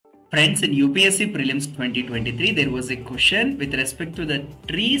Friends, in UPSC Prelims 2023, there was a question with respect to the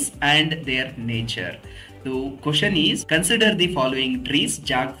trees and their nature. The question is, consider the following trees: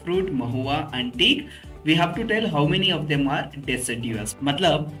 Jackfruit, Mahua and Teak. We have to tell how many of them are deciduous.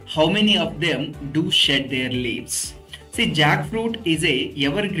 Matlab, how many of them do shed their leaves. See, jackfruit is a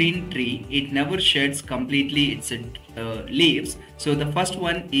evergreen tree. It never sheds completely its leaves. So the first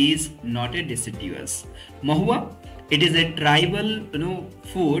one is not a deciduous. Mahua, it is a tribal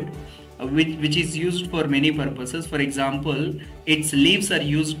food which is used for many purposes. For example, its leaves are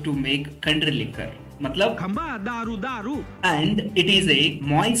used to make country liquor. Matlab, and it is a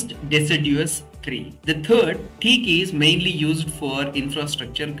moist deciduous tree. The third, teak, is mainly used for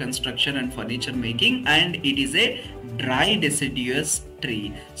infrastructure, construction and furniture making, and it is a dry deciduous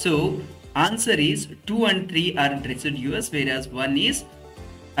tree. So answer is 2 and 3 are deciduous, whereas 1 is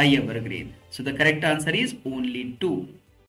a evergreen. So the correct answer is only 2.